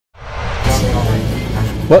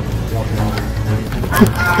What?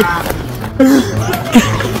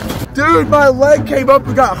 Dude, my leg came up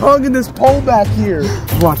and got hung in this pole back here.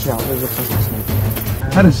 Watch out, there's a fucking snake.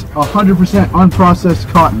 That is 100% unprocessed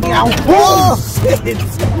cotton. Oh, shit!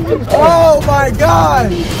 Oh my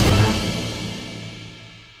god!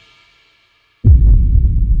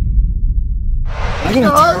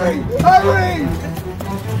 Hurry! Hurry!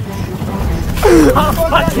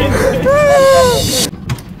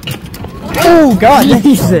 Oh god,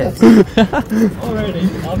 Jesus! Already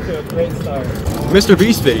off to a great start. Mr.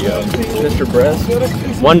 Beast video. Mr. Breast.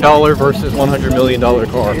 $1 versus $100 million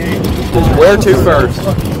car. Where to first?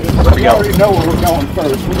 Where we go? already know where we're going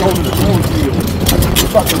first. We're going to the cornfield.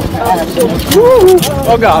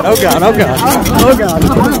 Oh god, oh god, oh god. Oh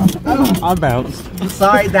god. I bounced.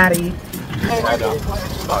 Sorry, Daddy.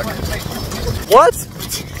 What?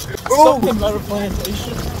 Something about a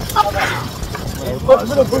plantation. Let's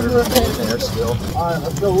go Alright,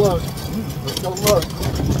 let's go look. Let's go look.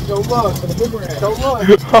 Let's go look. Let's go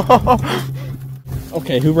look.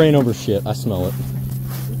 Okay, who ran over shit? I smell it.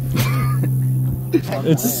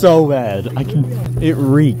 It's so bad. It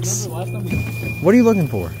reeks. What are you looking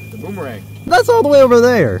for? The boomerang. That's all the way over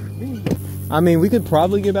there. I mean, we could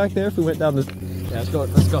probably get back there if we went down this. Yeah, let's go.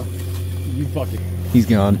 Let's go. You fucking. He's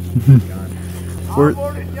gone. We're...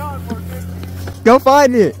 Go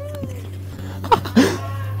find it.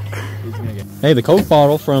 Hey, the Coke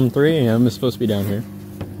bottle from 3 AM is supposed to be down here.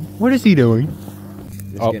 What is he doing?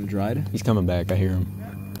 Is Oh. getting dried? He's coming back. I hear him.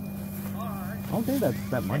 I don't think that's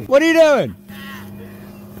that money. What are you doing?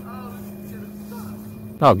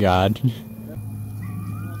 Oh God.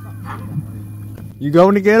 You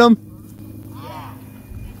going to get him?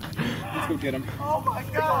 Let's go get him. Oh my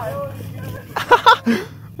god!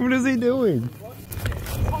 What is he doing?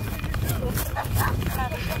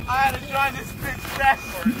 I had to drive this bitch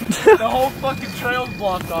backwards. The whole fucking trail's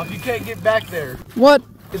blocked off. You can't get back there. What?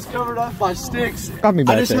 It's covered up by sticks. Got me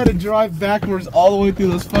back I just there. had to drive backwards all the way through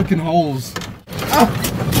those fucking holes.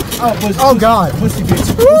 Oh, pussy, Oh God. pussy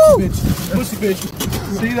bitch. Woo! Pussy bitch. Pussy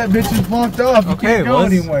bitch. See, that bitch is blocked off. You can't go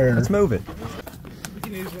anywhere. Let's move it. We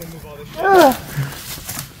can easily move all this shit.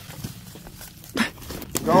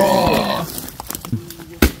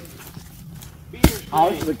 Oh,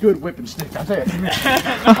 this is a good whipping stick, I tell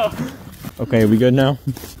you. Okay, we good now?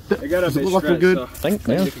 I got a bit look stretched, good? so Thank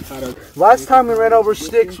you. you can kind of. Last time we ran over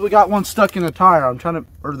sticks, we got one stuck in the tire. I'm trying to,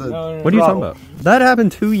 or the. No. What are you talking about? That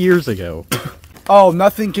happened 2 years ago. Oh,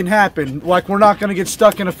 nothing can happen. Like we're not gonna get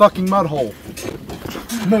stuck in a fucking mud hole.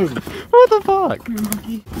 Move. What the fuck?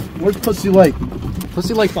 Where's Pussy Lake?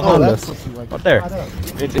 Pussy Lake behind us. Pussy Lake. Right there. Alright,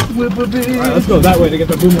 let's go that way to get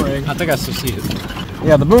the boomerang. I think I still see it.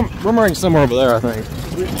 Yeah, the boomerang's somewhere over there, I think.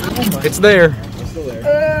 It's there. It's still there.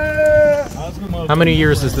 Let's go move. How many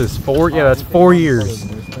years is this? 4? Yeah, that's 4 years.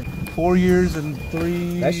 4 years and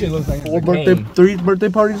 3. That shit looks like four it's a birthday, game. 3 birthday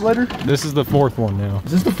parties later. This is the 4th one now.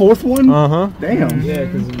 Is this the 4th one? Uh-huh. Damn. Yeah,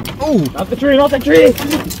 because. Oh, Not the tree, not the tree!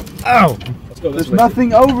 Ow! Let's go this there's way.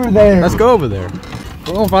 nothing over there. Let's go over there.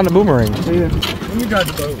 We're gonna find a boomerang. See ya. Let me drive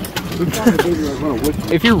the boat.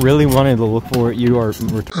 If you really wanted to look for it, you are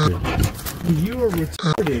retarded. You are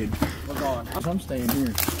retarded. Hold on. I'm staying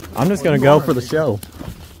here. I'm just gonna go for the show.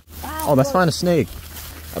 Oh, let's find a snake.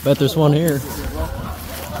 I bet there's one here.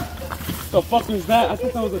 The fuck is that? I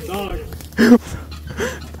thought that was a dog.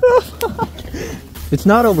 It's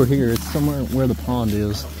not over here. It's somewhere where the pond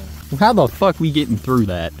is. How the fuck we getting through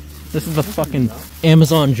that? This is the fucking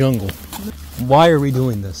Amazon jungle. Why are we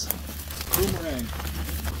doing this? Boomerang.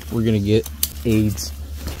 We're gonna get AIDS.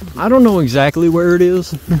 I don't know exactly where it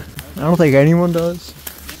is. I don't think anyone does.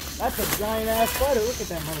 That's a giant ass spider. Look at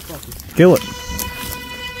that motherfucker. Kill it.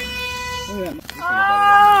 Look at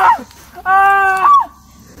that.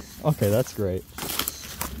 Okay, that's great.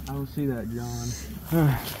 I don't see that, John.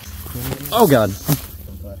 Oh God.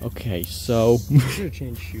 Okay, so Should have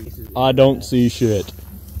changed shoes. I don't see shit.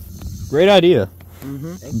 Great idea.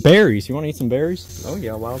 Berries. You want to eat some berries? Oh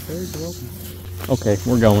yeah, wild berries. You're welcome. Okay,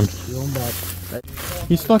 we're going. Going back.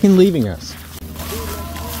 He's fucking leaving us.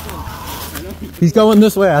 He's going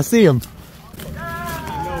this way. I see him.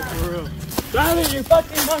 No, for real. Drive it, you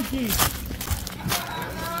fucking monkey!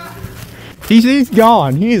 He's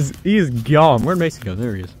gone. He is gone. Where'd Mason go?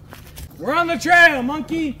 There he is. We're on the trail,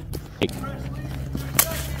 monkey!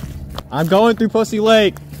 I'm going through Pussy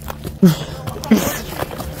Lake.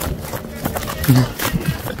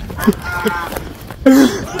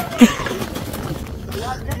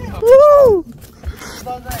 Woo!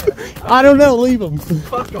 I don't know. Leave him.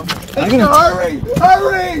 Fuck him. Hurry!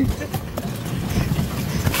 Hurry!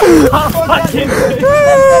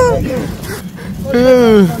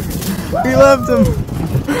 We left him.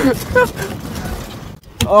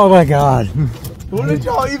 Oh my god. Where did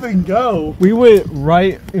y'all even go? We went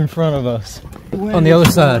right in front of us. On the other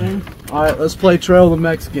side. Alright, let's play Trail of the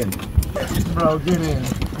Mexican. Bro, get in.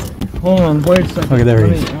 Hold on, wait a second. Okay, there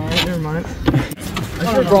he is. Alright, never mind. I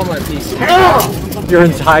should have brought my PC. Your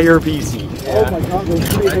entire PC. Oh my god,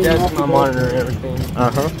 I guess my monitor and everything.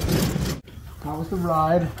 Uh-huh. How was the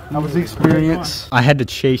ride? How was the experience? I had to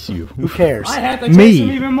chase you. Who cares? I had to chase Me.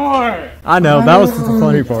 him even more. I know, that was the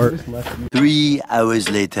funny part. 3 hours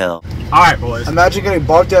later. Alright, boys. Imagine getting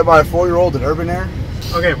barked at by a 4-year-old at Urban Air.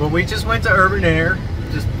 Okay, well, we just went to Urban Air,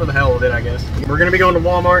 just for the hell of it, I guess. We're gonna be going to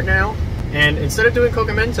Walmart now, and instead of doing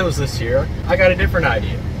Coca Mentos this year, I got a different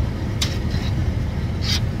idea.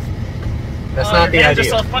 That's not the Your hands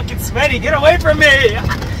idea. are so fucking sweaty. Get away from me!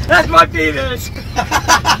 That's my penis!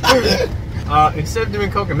 Instead of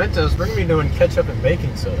doing Coca Mentos, we're gonna be doing ketchup and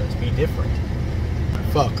baking soda to be different.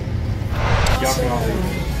 Fuck.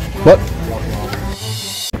 What?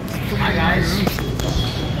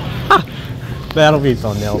 That'll be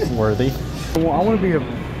thumbnail worthy. Well, I want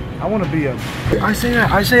to be a. I say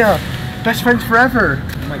best friends forever.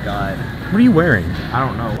 Oh my god. What are you wearing? I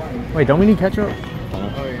don't know. Wait, don't we need ketchup?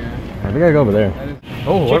 Oh yeah. We gotta go over there.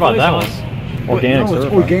 Oh, what about that one? Organic. No, it's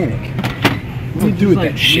certified. organic. What do you do with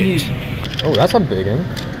that shit? Oh, that's a big one.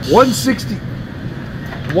 160.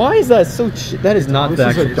 Why is that so cheap? That is not the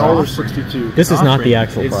This is actual price. $1.62. This is not the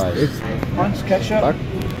actual price. It's punch ketchup.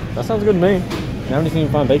 That sounds good to me. Now we just need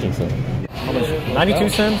to find baking soda. How much? 92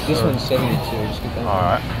 cents? This one's 72. Just get that.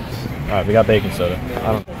 Alright. Alright, we got baking soda.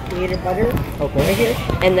 I don't... Creator butter right here,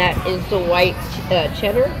 and that is the white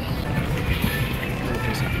cheddar.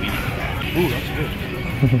 Ooh, that's good.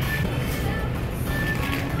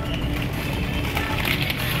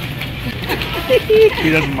 He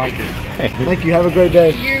doesn't like it. Thank you. Have a great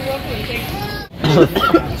day. You're welcome.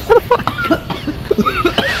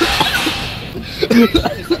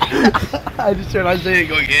 Thank I just heard Isaiah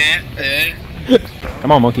go, yeah.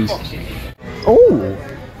 Come on, monkeys. Oh!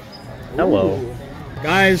 Hello.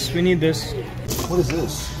 Guys, we need this. What is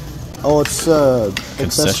this? Oh, it's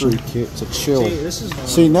accessory kit. It's a chill. See, this is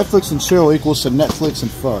See, Netflix and chill equals to Netflix and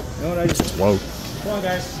fuck. You know what I just... Whoa. Come on,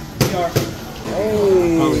 guys. We are.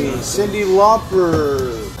 Hey, Cindy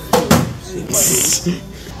Lauper.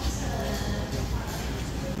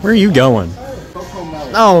 Where are you going?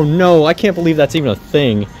 Oh no, I can't believe that's even a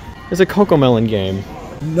thing. There's a Coco Melon game.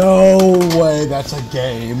 No way, that's a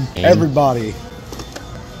game. Everybody.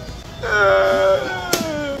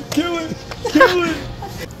 Kill it! Kill it!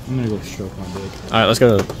 I'm gonna go stroke my dick. Alright, let's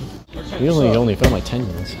go. Usually you only film like 10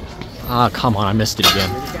 minutes. Ah, come on, I missed it again.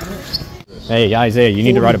 Hey, Isaiah, you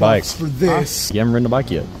need to ride a bike. For this. You haven't ridden a bike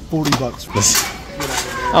yet. $40 for this.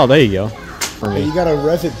 Oh, there you go. For Hey, me. you gotta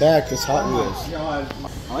rev it back, it's Hot Wheels.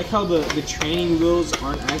 I like how the training wheels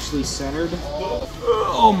aren't actually centered.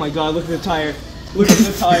 Oh my god, look at the tire. Look at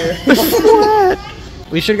the tire. What?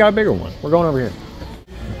 We should have got a bigger one. We're going over here.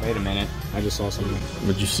 Wait a minute. I just saw something.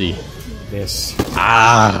 What'd you see? This.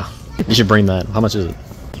 Ah! You should bring that. How much is it?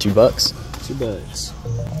 $2?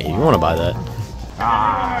 $2. Hey, you want to buy that?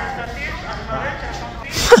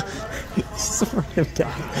 Some random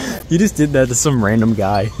guy. You just did that to some random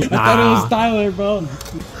guy. I thought it was Tyler, bro.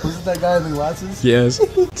 Was it that guy in the glasses? Yes.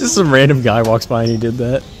 Just some random guy walks by and he did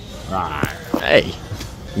that. Hey,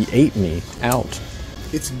 he ate me out.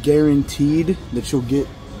 It's guaranteed that you'll get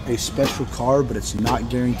a special card, but it's not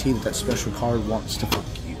guaranteed that that special card wants to fuck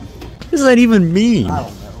you. What does that even mean? I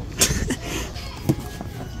don't know.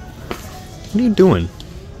 What are you doing?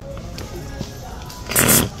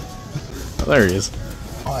 Oh, there he is.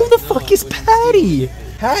 Who the fuck is Patty?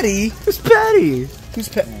 Patty? Who's Patty? Who's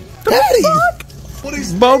Patty? Patty! What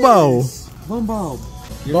is Bobo. Bumbob.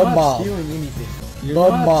 You're Bumbob. not stealing anything. You're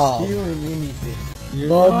Bumbob. not stealing anything. You're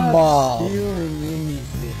Bumbob. not stealing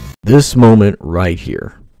anything. This moment right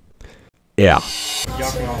here. Yeah.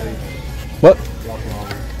 What?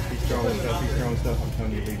 He's throwing stuff. I'm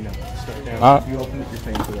telling you, leave now. Start down. You open it, you're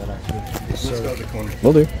paying for that, actually. Let's go to the corner.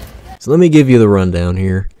 Will do. So let me give you the rundown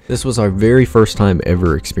here. This was our very first time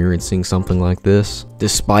ever experiencing something like this,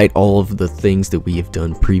 despite all of the things that we have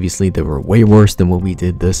done previously that were way worse than what we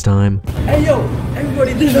did this time. Hey yo,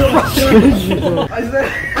 everybody do the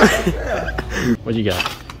What you got?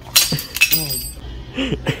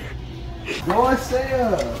 Go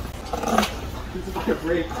Isaiah!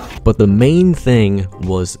 But the main thing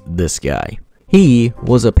was this guy. He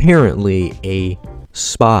was apparently a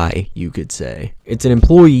spy, you could say. It's an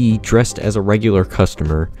employee dressed as a regular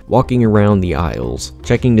customer, walking around the aisles,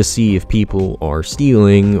 checking to see if people are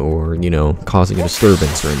stealing or, you know, causing a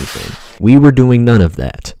disturbance or anything. We were doing none of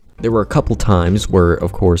that. There were a couple times where,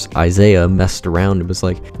 of course, Isaiah messed around and was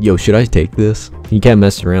like, yo, should I take this? He kept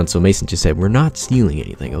messing around, so Mason just said, we're not stealing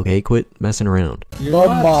anything, okay? Quit messing around. You're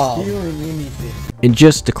not stealing anything. And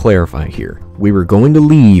just to clarify here, we were going to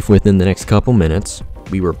leave within the next couple minutes.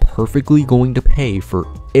 We were perfectly going to pay for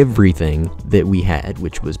everything that we had,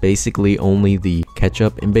 which was basically only the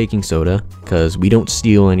ketchup and baking soda, because we don't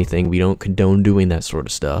steal anything, we don't condone doing that sort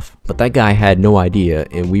of stuff. But that guy had no idea,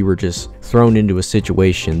 and we were just thrown into a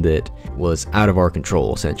situation that was out of our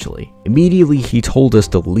control, essentially. Immediately, he told us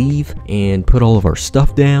to leave and put all of our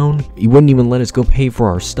stuff down. He wouldn't even let us go pay for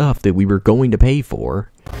our stuff that we were going to pay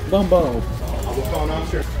for. Bumbo. What's going on,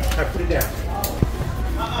 sir? I put it down.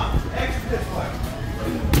 Exit this way.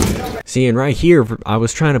 See, and right here, I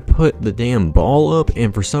was trying to put the damn ball up,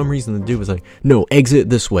 and for some reason the dude was like, no, exit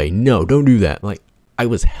this way. No, don't do that. Like, I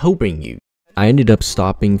was helping you. I ended up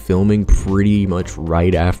stopping filming pretty much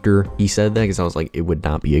right after he said that, because I was like, it would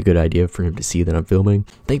not be a good idea for him to see that I'm filming.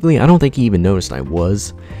 Thankfully, I don't think he even noticed I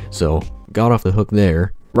was, so got off the hook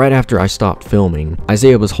there. Right after I stopped filming,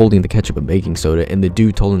 Isaiah was holding the ketchup and baking soda, and the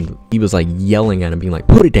dude told him, he was like yelling at him, being like,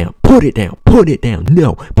 put it down, put it down, put it down,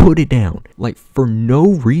 no, put it down. Like, for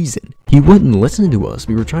no reason. He wouldn't listen to us.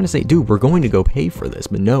 We were trying to say, dude, we're going to go pay for this,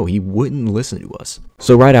 but no, he wouldn't listen to us.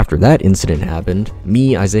 So right after that incident happened,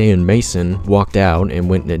 me, Isaiah, and Mason walked out and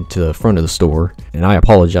went into the front of the store, and I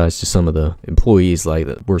apologized to some of the employees, like,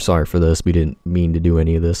 we're sorry for this, we didn't mean to do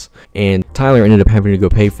any of this. And Tyler ended up having to go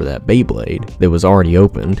pay for that Beyblade that was already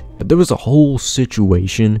opened. But there was a whole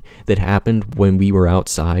situation that happened when we were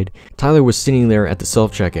outside. Tyler was sitting there at the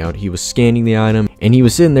self-checkout, he was scanning the item, and he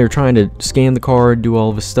was sitting there trying to scan the card, do all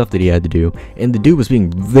of his stuff that he had to do, and the dude was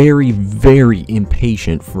being very, very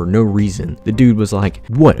impatient for no reason. The dude was like,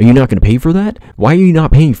 what, are you not going to pay for that? Why are you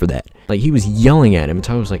not paying for that? Like, he was yelling at him, and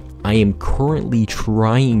Tyler was like, I am currently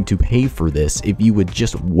trying to pay for this, if you would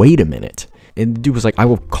just wait a minute. And the dude was like, I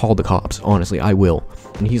will call the cops, honestly, I will.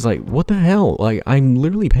 And he's like, what the hell? Like, I'm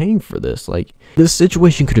literally paying for this. Like, this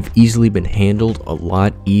situation could have easily been handled a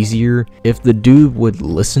lot easier if the dude would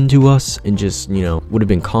listen to us and just, you know, would have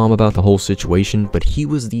been calm about the whole situation, but he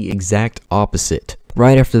was the exact opposite.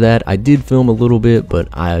 Right after that, I did film a little bit, but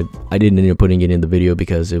I didn't end up putting it in the video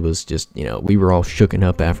because it was just, you know, we were all shooken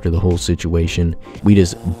up after the whole situation. We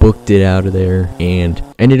just booked it out of there and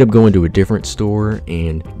ended up going to a different store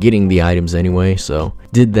and getting the items anyway. So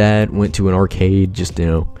did that, went to an arcade, just, you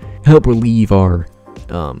know, help relieve our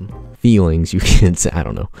feelings, you can say. I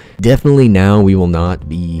don't know. Definitely now we will not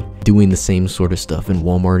be doing the same sort of stuff in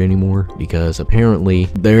Walmart anymore, because apparently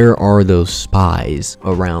there are those spies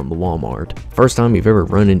around the Walmart. First time we've ever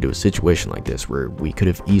run into a situation like this where we could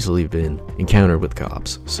have easily been encountered with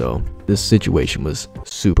cops. So this situation was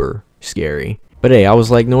super scary. But hey, I was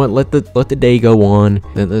like, you know what, let the day go on,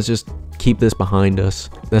 then let's just keep this behind us.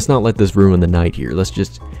 Let's not let this ruin the night here. Let's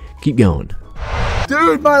just keep going.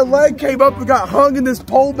 Dude, my leg came up and got hung in this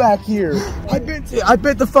pole back here. I bit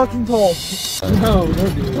the fucking pole. No,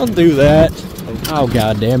 don't do that. Oh,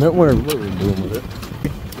 god damn it. What are we doing with it?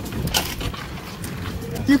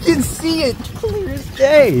 You can see it clear as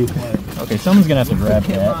day. Okay, someone's gonna have to grab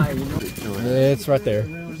that. It's right there.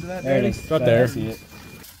 There it is. It's right there. I see it.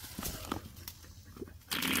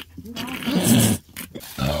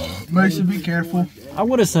 Mason, be careful. I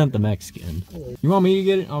would have sent the Mexican. You want me to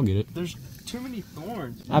get it? I'll get it. There's too many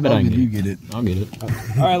thorns. I bet I can you get it. I'll get it.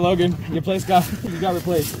 All right, Logan, you got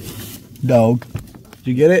replaced. Dog. Did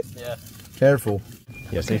you get it? Yeah. Careful.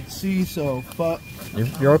 Yes, sir. See, so fuck.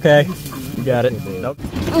 You're okay. You got it. Nope.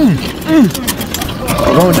 Going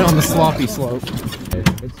down the sloppy slope.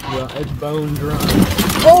 It's bone dry.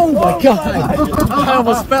 Oh my god! I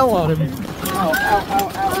almost fell on him. Ow, ow,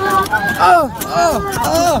 ow, ow,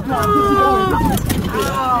 ow.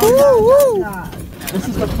 Oh, oh, oh. This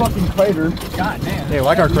is the fucking crater. God damn. Hey,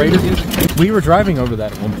 like our crater? We were driving over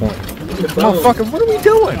that at one point. Motherfucker, what are we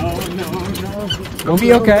doing? Oh, no. We'll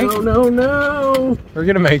be okay. No. We're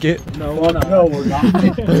gonna make it. No, we're not.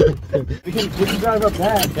 we can drive up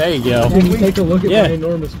that. There you go. Can we take a look at my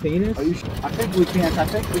enormous penis? Are you sure? I think we can. We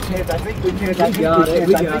got it.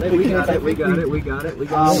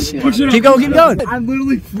 Keep going. I'm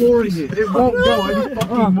literally flooring it. It won't go any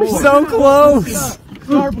fucking more. So close.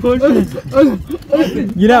 Start pushing.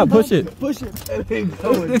 Get out, push it. Push it.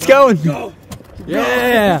 It's going. Go.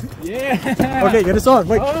 Yeah. Okay, get us on.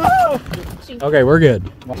 Wait. Oh. Okay, we're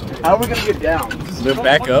good. How are we gonna get down? Move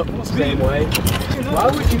back up. Same way.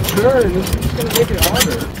 Why would you turn? This is gonna make it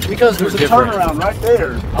harder. Because there's a turnaround right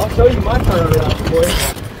there. I'll show you my turnaround, boy.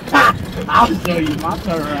 I'll show you my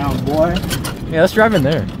turnaround, boy. Yeah, let's drive in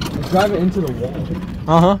there. Let's drive it into the wall.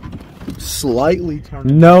 Uh-huh. slightly turn.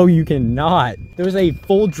 No, you cannot. There's a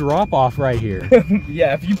full drop off right here.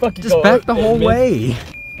 Yeah, if you fucking Just back the whole way.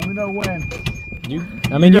 Let me know when.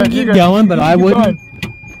 I mean, you can keep going, but I wouldn't.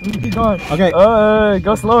 Keep going. Okay.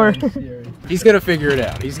 Go slower. He's gonna figure it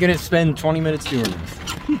out. He's gonna spend 20 minutes doing this.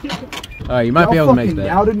 Alright, you might be able to make that.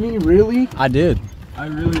 Doubted me, really? I did. I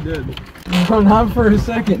really did. No, not for a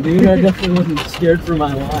second, dude. I definitely wasn't scared for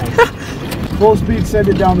my life. Full speed, send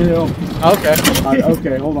it down the hill. Okay.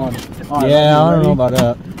 Okay, hold on. All right, Yeah, I don't know about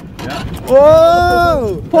that. Yeah.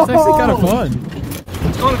 Whoa! That's actually kind of fun.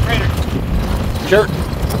 Let's go to the crater. Sure.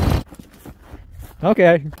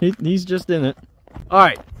 Okay, he's just in it.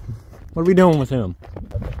 Alright. What are we doing with him?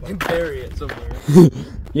 You bury it somewhere.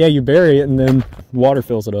 Yeah, you bury it and then water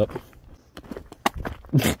fills it up.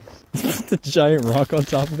 The giant rock on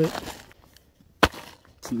top of it.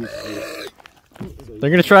 They're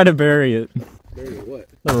gonna try to bury it. Bury what?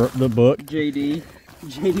 The book. JD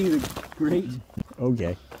the Great.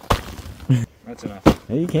 Okay. That's enough.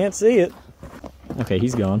 Hey, you can't see it. Okay,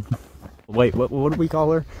 he's gone. Wait, what do we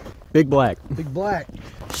call her? Big Black. Big Black.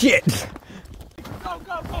 Shit! Go,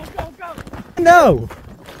 go, go, go, go! No!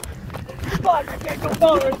 Fuck, I can't go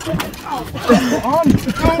forward. Don't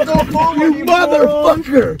go forward, you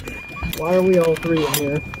motherfucker! Why are we all three in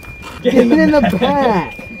here? Get in the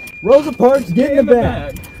back! Rosa Parks, get in the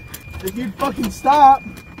back! If you'd fucking stop!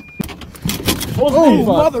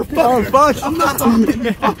 Oh, motherfucker! Oh, fuck! I'm not talking,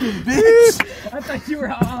 you fucking bitch! I thought you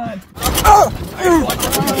were on. Oh.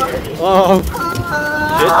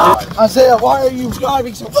 Isaiah, why are you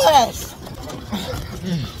driving so fast?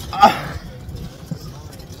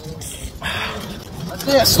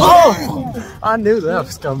 Isaiah, slow! I knew that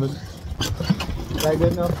was coming. Is that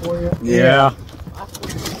good enough for you? Yeah.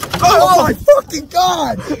 Oh my fucking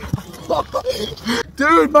god!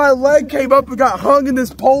 Dude, my leg came up and got hung in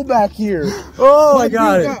this pole back here. Oh, I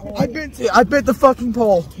got it. I bent the fucking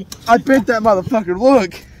pole. I bent that motherfucker.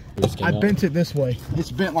 Look. I bent it this way.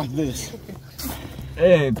 It's bent like this. It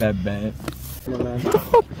ain't that bad.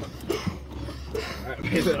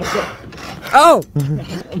 Oh!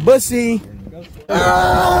 Bussy!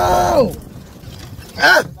 Oh!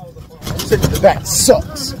 Ah! Sitting in the back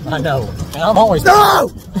sucks. I know. And I'm always.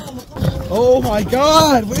 No! Oh my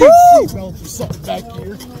god! We need seatbelts or something back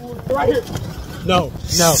here. Right here. No,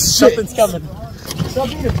 Shit. something's coming. Stop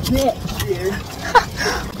being a bitch here.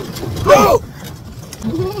 No!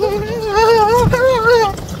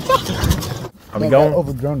 Are we going?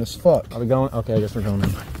 Overgrown as fuck. Are we going? Okay, I guess we're going.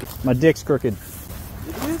 My dick's crooked.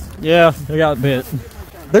 Yeah, I got bit.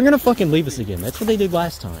 They're gonna fucking leave us again. That's what they did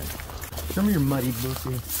last time. Show me your muddy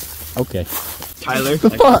booty. Okay. Tyler, The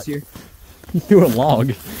fuck? You threw a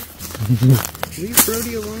log. Leave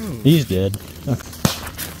Brody alone. He's dead.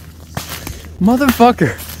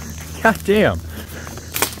 Motherfucker. God damn.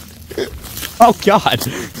 Oh god.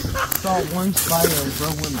 Saw one spider and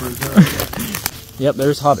throw one bird. Yep,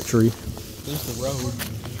 there's Hobbit Tree. There's the road.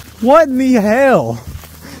 What in the hell?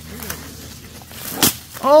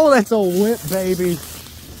 Oh, that's a whip, baby.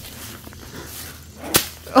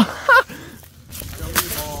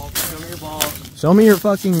 Show me your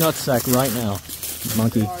fucking nutsack right now,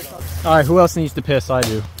 monkey. Alright, who else needs to piss? I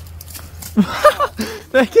do.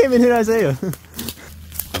 That came and hit Isaiah.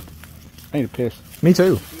 I need to piss. Me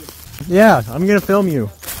too. Yeah, I'm gonna film you.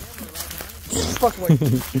 I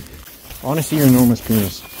wanna see your enormous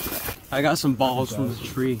penis. I got some balls from the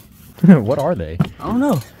tree. What are they? I don't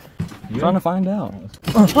know. I'm trying to find out.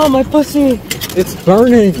 Oh, my pussy! It's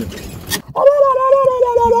burning!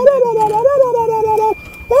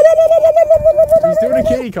 He's doing a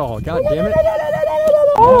kitty call, god damn it.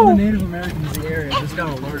 All the Native Americans in the area just got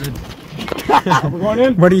alerted. We're going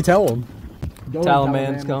in? What do you tell them?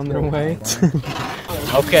 Taliban's coming their way.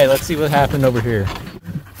 Okay, let's see what happened over here.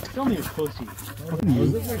 Show me your pussy. Those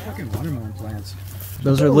look like fucking watermelon plants.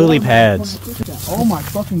 Those are lily pads. Oh my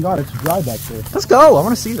fucking god, it's dry back there. Let's go, I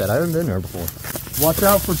want to see that. I haven't been there before. Watch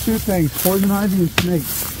out for two things, poison ivy and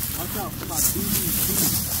snakes.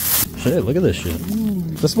 Shit, look at this shit.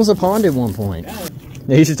 This was a pond at one point.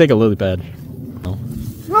 Yeah, you should take a lily pad. Oh.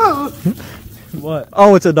 What?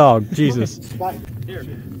 Oh, it's a dog. Jesus. Here,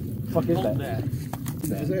 Fuck is hold that?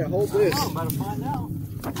 that. Isaiah, hold this. I'm about to find out.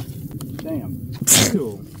 Damn.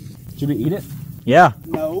 Should we eat it? Yeah.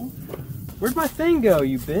 No. Where'd my thing go,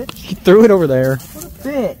 you bitch? He threw it over there.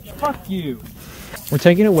 Bitch, fuck you. We're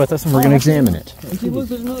taking it with us and we're going to examine it. See, look,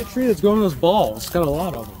 there's another tree that's growing those balls. It's got a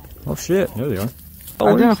lot of them. Oh shit, there they are.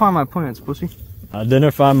 Identify my plants, pussy.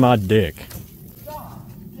 Identify my dick.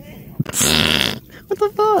 What the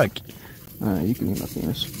fuck? You can eat my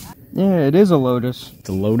penis. Yeah, it is a lotus. It's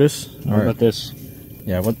a lotus? What about this?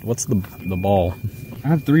 Yeah, what's the ball? I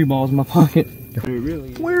have 3 balls in my pocket.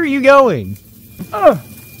 Where are you going?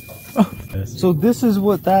 So this is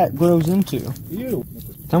what that grows into.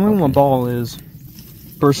 Tell me what my ball is.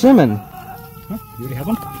 Persimmon. You already have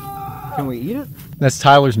one? Can we eat it? That's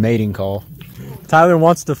Tyler's mating call. Tyler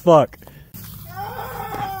wants to fuck.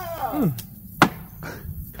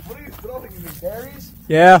 What are you throwing me, berries?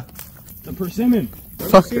 Yeah. The persimmon.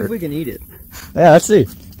 Let's see if we can eat it. Yeah, let's see.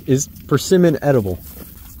 Is persimmon edible?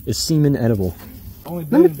 Is semen edible? Only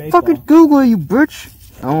been Let in me baseball. fucking Google it, you bitch.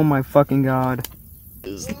 Oh my fucking god.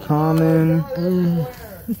 Common.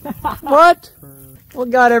 What? What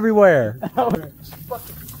got everywhere?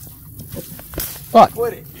 Fuck.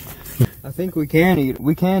 Quit it. I think we can eat.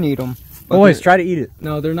 We can eat them. Boys, try to eat it.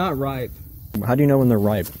 No, they're not ripe. How do you know when they're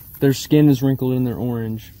ripe? Their skin is wrinkled and they're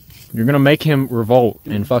orange. You're gonna make him revolt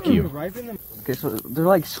and fuck you. Ripen them. Okay, so they're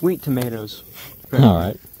like sweet tomatoes.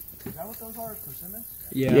 Alright. Is that what those are? Persimmons?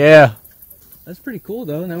 Yeah. That's pretty cool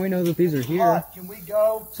though. Now we know that these are here. Can we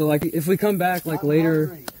go? So like if we come back like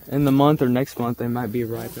later in the month or next month, they might be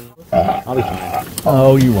ripe. I'll be fine.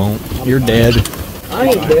 Oh, you won't. You're dead. I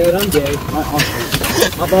ain't dead, I'm dead.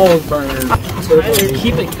 My balls burn.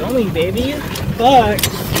 Keep it going, baby. Fuck.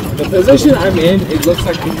 The position I'm in, it looks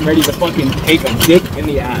like he's ready to fucking take a dick in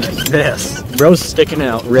the ass. Yes. Bro's sticking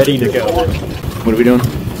out, ready to go. What are we doing?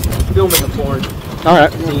 Filming the porn.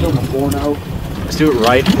 Alright. Porno. Let's do it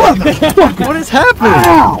right. What is happening?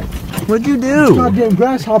 Ow! What'd you do? Goddamn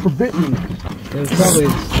grasshopper bit me. It was probably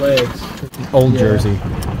his legs. Old Jersey.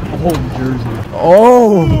 Old Jersey.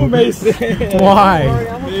 Oh! Mason. Why?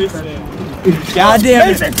 Mason. God damn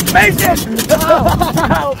it. Mason!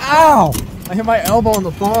 Ow! Ow! I hit my elbow on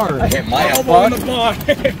the bar. I hit my elbow on the bar.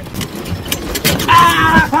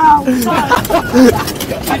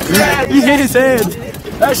 He hit his head.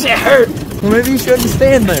 That shit hurt. Well, maybe you shouldn't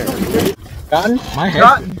stand there. Cotton? My hair.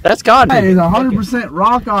 Cotton. That's That cotton. is 100%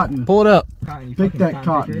 raw cotton. Pull it up. Pick that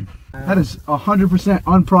cotton. That is 100%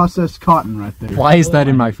 unprocessed cotton right there. Why is that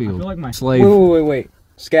in my field? Slave. Wait.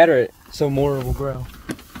 Scatter it so more will grow.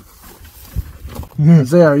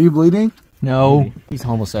 Isaiah, are you bleeding? No, he's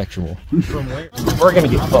homosexual. From where? We're gonna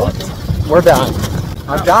get fucked. We're done.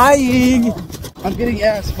 I'm dying. I'm getting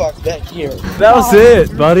ass fucked back here. That was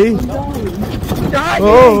it, buddy.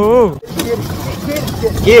 Oh,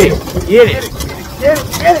 get it, get it.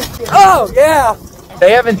 Oh yeah.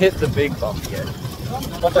 They haven't hit the big bump yet,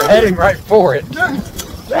 but they're heading right for it.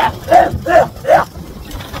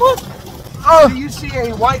 Oh, do you see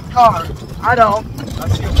a white car? I don't. I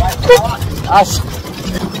see a white car.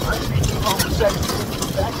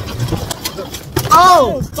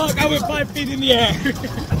 Oh! Fuck, I went 5 feet in the air.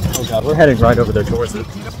 Oh god, we're heading right over there towards it.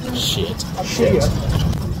 Shit.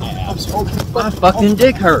 My fucking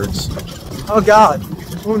dick hurts. Oh god.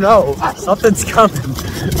 Oh no. Something's coming.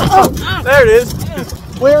 Oh, there it is.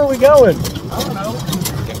 Where are we going? I don't know.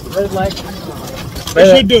 Red light. We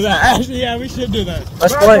should do that. Actually, yeah, we should do that.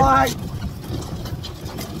 Let's Red play. light.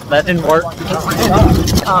 That didn't work.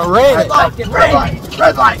 Red light. Red light.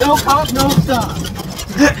 Red light. No cop, no stop.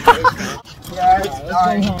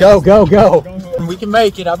 Go. We can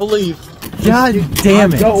make it, I believe. God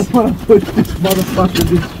damn it. I don't want to push this motherfucker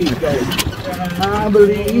this keep going. I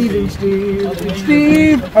believe in Steve.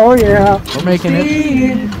 Steve, oh yeah. We're making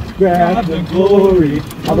Steve, grab the glory,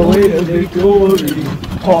 all the way to victory.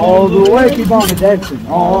 All the way, keep on dancing.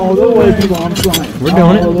 All the way, keep on flying. We're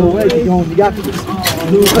doing it. All the way, keep on. You got to.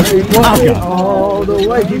 All the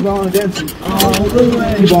way, keep on dancing. All the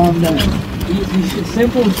way, keep on dancing. Easy,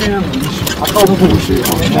 simple challenge. I call the bullshit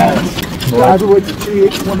on that. Graduate to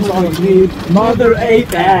treat, one song you need. Mother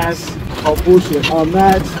ape ass. Oh bullshit on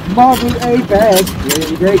that. Mother ape ass.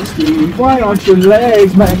 Great Steve. Why aren't your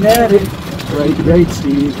legs magnetic? Great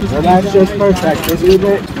Steve. Well, that's just perfect, isn't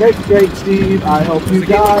it? Great Steve. I hope you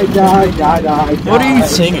die. What are you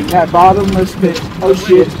singing? That bottomless pit. Oh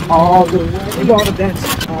shit. All the way. Keep on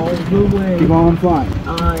dancing. All the way. Keep on flying.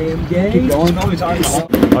 I am gay. Keep going.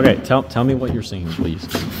 Okay, tell me what you're singing, please.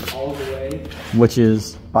 All the way. Which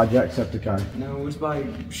is By Jacksepticeye. No, it's by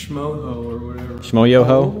Schmoho or whatever.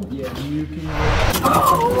 Schmoyoho? Yeah, you can.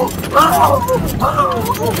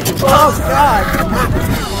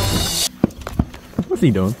 What's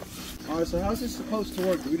he doing? Alright, so how's this supposed to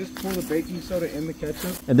work? Do we just pour the baking soda in the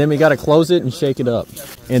ketchup? And then we gotta close it and shake it up.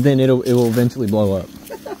 And then it will eventually blow up.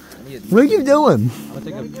 What are you doing? I'll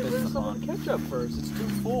take a bit of ketchup first. It's too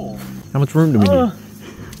full. How much room do we need? A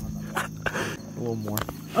little more.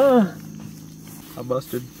 I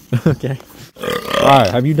busted. Okay.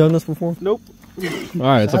 Alright, have you done this before? Nope.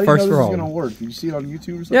 Alright, it's a first for all. How do you know this is gonna work? Did you see it on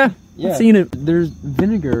YouTube or something? Yeah, I've seen it. There's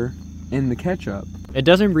vinegar in the ketchup. It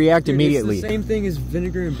doesn't react Dude, immediately. It's the same thing as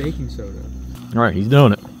vinegar and baking soda. Alright, he's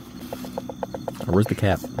doing it. Where's the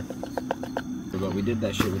cap? But we did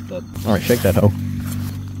that shit with the... Alright, shake that hoe.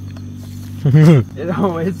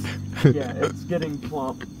 It's getting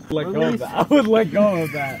plump. Let go of that. I would let go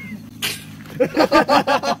of that.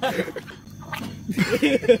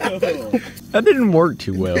 That didn't work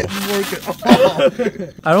too well.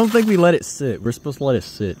 I don't think we let it sit. We're supposed to let it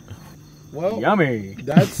sit. Well, yummy.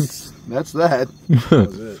 That's that. That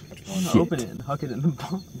was it. Open it and huck it in the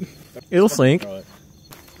bottom. It'll sink.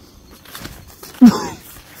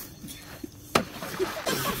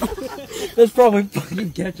 There's probably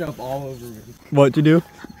fucking ketchup all over me. What to do?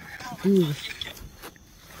 Dude.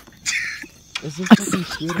 Is this fucking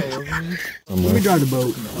shit all over me? Let me drive the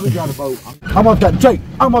boat. Let me drive the boat. I want that Jake.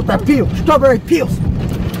 I want that peel. Strawberry peels.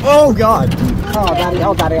 Oh God! Oh, daddy.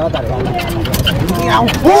 Oh, daddy. Oh, daddy. Oh, daddy.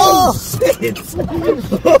 Oh, shit. Dude,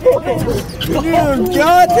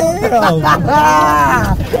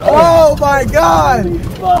 goddamn! Oh my God!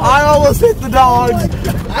 I almost hit the dogs.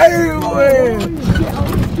 Everywhere.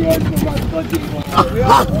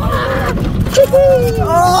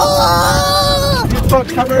 Oh! You fuck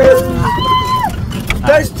cover.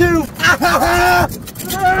 There's two.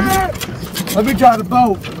 Let me drive the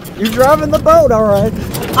boat. You're driving the boat, all right?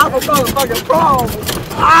 I'm a motherfucking pro.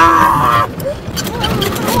 Ah!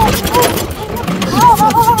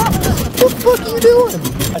 What the fuck are you doing?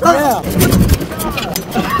 Yeah.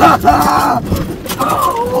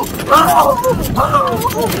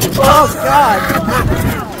 Oh God!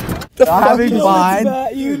 Having fine.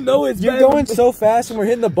 You know it's You're going so fast and we're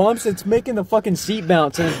hitting the bumps, it's making the fucking seat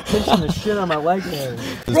bounce and it's pinching the shit on my leg there.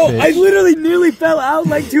 Bro, I literally nearly fell out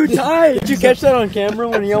like 2 times. Did you catch that on camera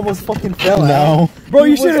when he almost fucking fell out? Bro,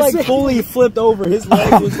 you should have like fully flipped over. His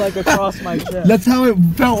leg was like across my chest. That's how it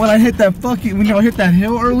felt when I hit that when y'all hit that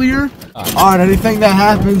hill earlier. Alright, anything that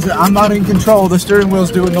happens, I'm not in control. The steering wheel's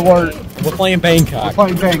doing the work. We're playing Bangkok.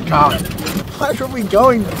 Playing Bangkok. Why are we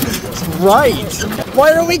going right?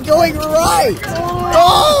 Why are we going right?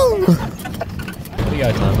 Oh! What do you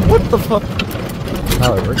got, Tom? What the fuck?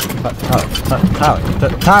 Tyler!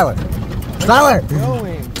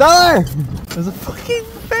 There's a fucking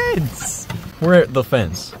fence! We're at the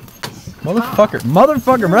fence.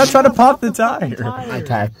 Motherfucker, we're not trying to pop the tire. I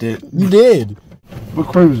tapped it. You did. We're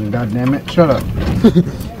cruising, goddammit. Shut up.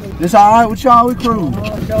 This alright with y'all? We cruising.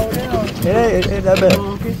 It ain't that bad.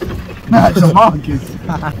 Not the monkeys.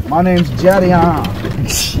 My name's Jadion.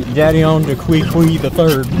 Jadion de Quee the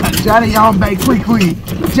third. Jadion Bay Quee.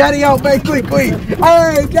 Jadion Bay Quee. Hey,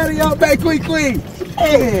 Jadion Bay Quee.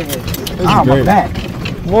 Hey. I'm great. back.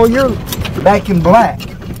 Well, you're back in black.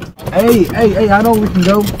 Hey, I know we can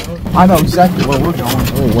go. I know exactly where we're going.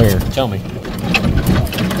 Oh, where? Tell me.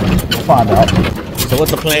 We'll find out. So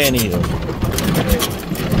what's the plan is?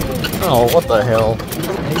 Oh, what the hell?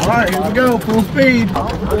 Alright, here we go, full speed.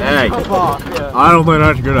 Hey, I don't think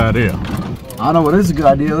that's a good idea. I know it is a good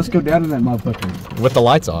idea. Let's go down to that motherfucker. With the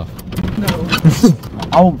lights off.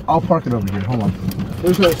 I'll park it over here. Hold on.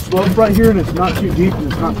 There's a slope right here, and it's not too deep, and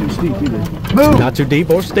it's not too steep either. Move! Not too deep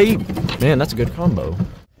or steep. Man, that's a good combo.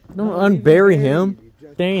 Don't unbury him.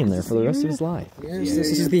 Staying there for the rest of his life. Yes,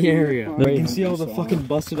 this is the area. You can see all the fucking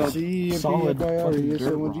busted up solid fucking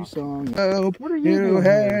dirt rock. What are you doing?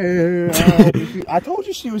 I told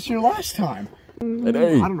you she was here last time. I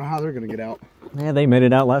don't know how they're gonna get out. Yeah, they made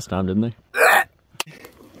it out last time, didn't they?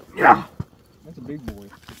 Yeah. That's a big boy.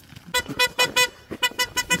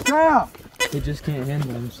 Yeah. He just can't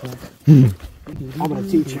handle himself. I'm gonna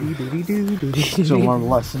teach him. It's a long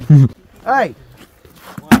lesson. Hey.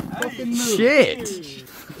 Shit!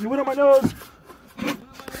 You went on my nose!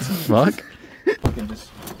 Fuck? Fucking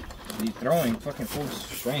just be throwing fucking full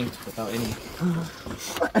strength without any...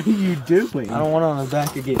 What are you doing? I don't want it on the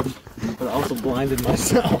back again, but I also blinded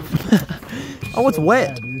myself. Oh, it's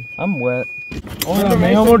wet. I'm wet. Oh, yeah,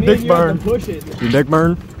 man, I'm gonna dick burn. Push it. Your dick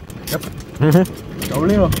burn? Yep. Go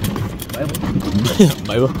little.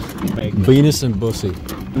 Baby. Venus and Bussy. I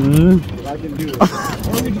can do it.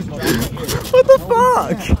 What the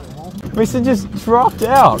fuck? Mason just dropped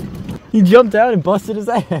out. He jumped out and busted his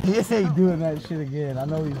ass. He ain't doing that shit again. I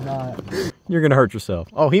know he's not. You're gonna hurt yourself.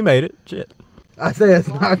 Oh, he made it. Shit. I say it's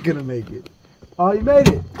not gonna make it. Oh, you made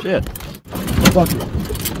it. Shit. Fuck it.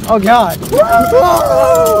 Oh, God. Woo!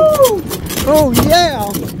 Oh, yeah.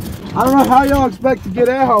 I don't know how y'all expect to get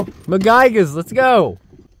out. McGeigas, let's go.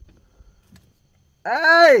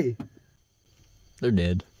 Hey! They're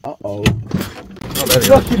dead. Uh-oh.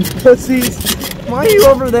 Fucking pussies. Why are you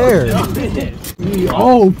over there?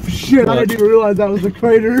 Oh, shit. I didn't even realize that was a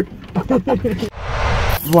crater.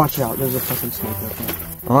 Watch out. There's a fucking snake right there.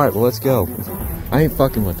 Alright, well, let's go. I ain't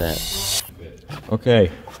fucking with that.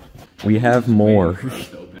 Okay. We have more.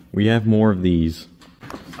 We have more of these.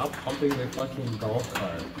 Stop pumping the fucking golf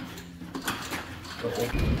cart.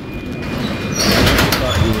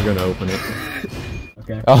 Thought you were gonna open it.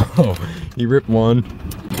 Okay. Oh, you ripped one.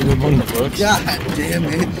 You ripped one of the books. God damn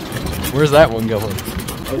it. Where's that one going?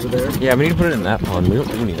 Over there. Yeah, we need to put it in that pond. We don't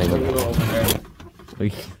do anything with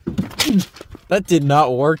it. That did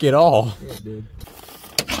not work at all. Yeah, it did.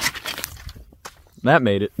 That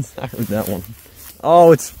made it. I heard that one.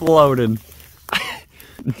 Oh, it's floating.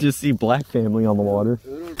 Just see black family on the water.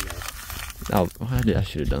 Oh, I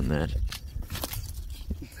should have done that.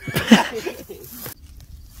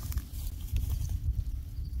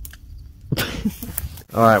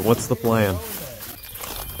 Alright, what's the plan?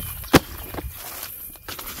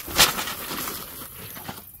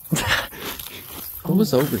 What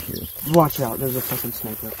was over here? Watch out, there's a fucking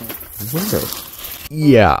snake right there. Where?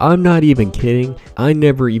 Yeah, I'm not even kidding. I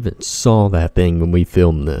never even saw that thing when we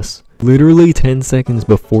filmed this. Literally 10 seconds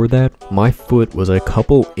before that, my foot was a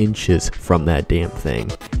couple inches from that damn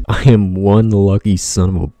thing. I am one lucky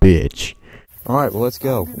son of a bitch. Alright, well let's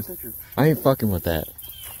go. I ain't fucking with that.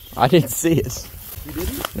 I didn't see it. You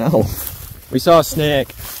didn't? No. We saw a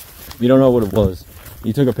snake. You don't know what it was.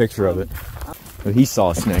 You took a picture of it. But he saw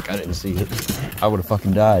a snake. I didn't see it. I would have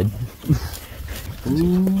fucking died.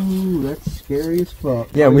 Ooh, that's scary as fuck.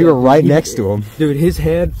 Yeah, we were right next to him. Dude, his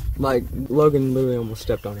head, like, Logan literally almost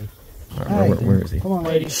stepped on him. Alright, where is he? Come on,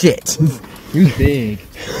 lady. Shit! He was big.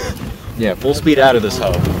 Yeah, full speed out of this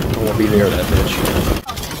hole. I won't be near that bitch.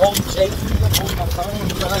 Hold Jake, hold my phone, I'm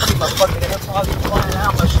trying to keep my fucking AirPods flying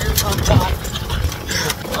out, my shoes untied.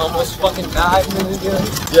 Almost fucking died in the good.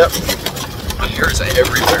 Yep. My hair's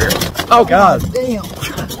everywhere. Oh god! Damn.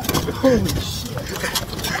 Holy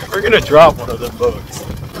shit. We're gonna drop one of them bugs.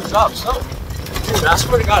 Drop something. Dude, I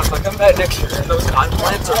swear to God, if I come back next year and those cotton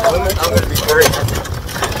plants are blooming, I'm gonna be great.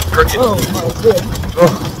 Oh my goodness.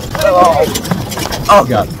 Oh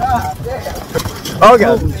god. God damn. Oh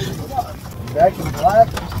god. Back in black.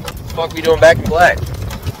 What the fuck we doing back in black?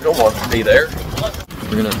 We don't want to be there.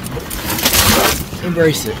 We're gonna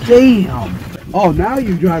embrace it. Damn. Oh, now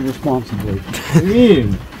you drive responsibly.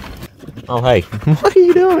 Oh hey. What are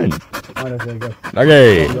you doing? Alright, there you go.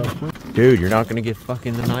 Okay. Dude, you're not gonna get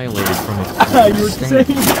fucking annihilated from it. You were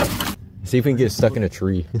saying. See if we can get stuck in a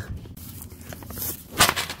tree.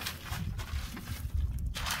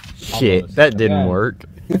 Shit, that didn't work.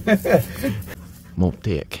 Won't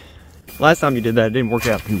tick. Last time you did that, it didn't work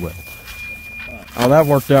out too well. Oh, that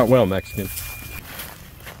worked out well, Mexican.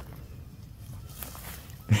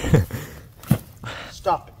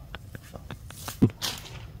 Stop it.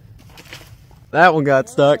 That one got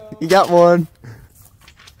stuck. You got one.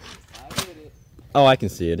 I did it. Oh, I can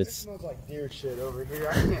see it. It It's smells like deer shit over here.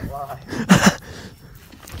 I can't lie.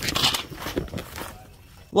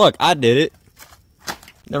 look, I did it.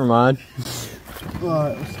 Never mind.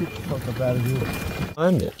 Alright, let's get the fuck up out of here.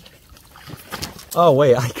 Find it. Oh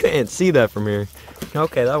wait, I can't see that from here.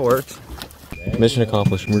 Okay, that works. Mission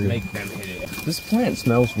accomplished. We're good. This plant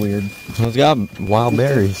smells weird. It's got wild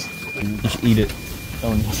berries. You should eat it.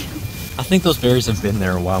 I think those berries have been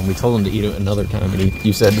there a while, and we told him to eat it another time, and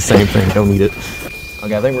you said the same thing. Don't eat it.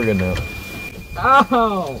 Okay, I think we're good now.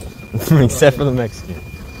 Ow! Except for the Mexican.